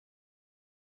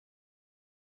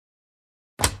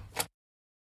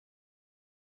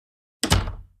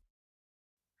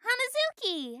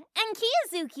Hanazuki and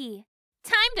Kiazuki.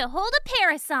 Time to hold a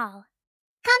parasol.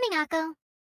 Coming, Akko.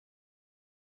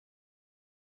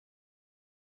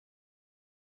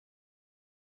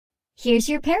 Here's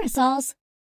your parasols.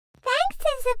 Thanks,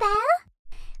 Isabel.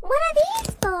 What are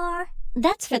these for?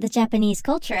 That's for the Japanese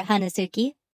culture,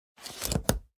 Hanazuki. Akko,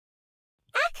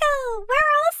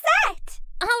 we're all set.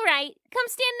 All right, come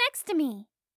stand next to me.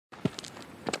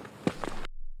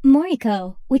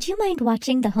 Moriko, would you mind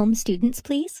watching the home students,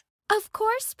 please? Of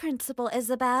course, Principal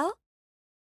Isabel.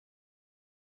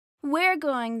 We're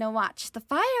going to watch the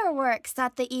fireworks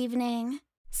at the evening.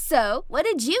 So, what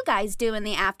did you guys do in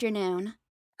the afternoon?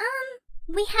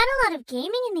 We had a lot of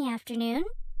gaming in the afternoon.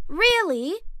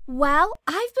 Really? Well,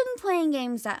 I've been playing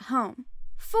games at home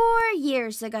 4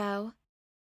 years ago.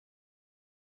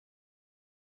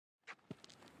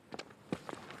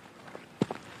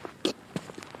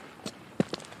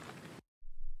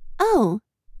 Oh,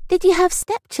 did you have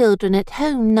stepchildren at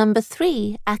home number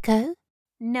 3, Akko?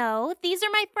 No, these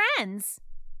are my friends.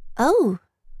 Oh,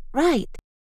 right.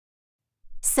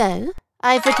 So,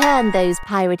 I've returned those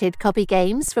pirated copy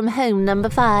games from home number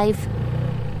 5.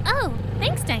 Oh,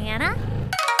 thanks, Diana.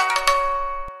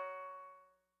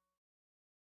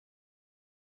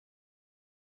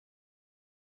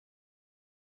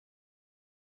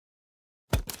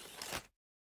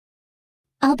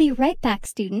 I'll be right back,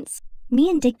 students. Me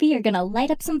and Digby are gonna light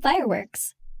up some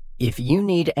fireworks. If you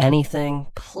need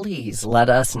anything, please let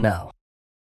us know.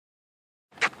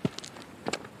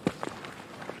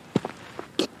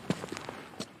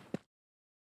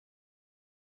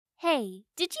 Hey,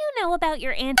 did you know about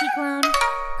your anti-clone?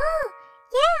 Oh,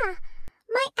 yeah.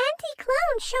 My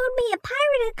anti-clone showed me a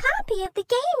pirated copy of the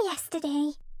game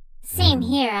yesterday. Same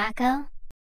here, Akko.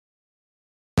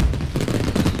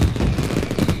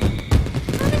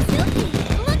 Hanazuki,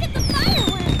 look at the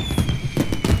fireworks!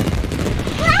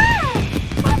 Wow!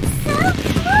 That's so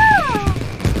cool!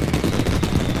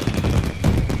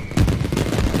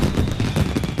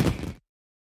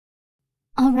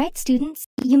 All right, students,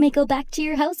 you may go back to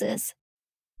your houses.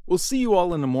 We'll see you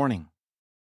all in the morning.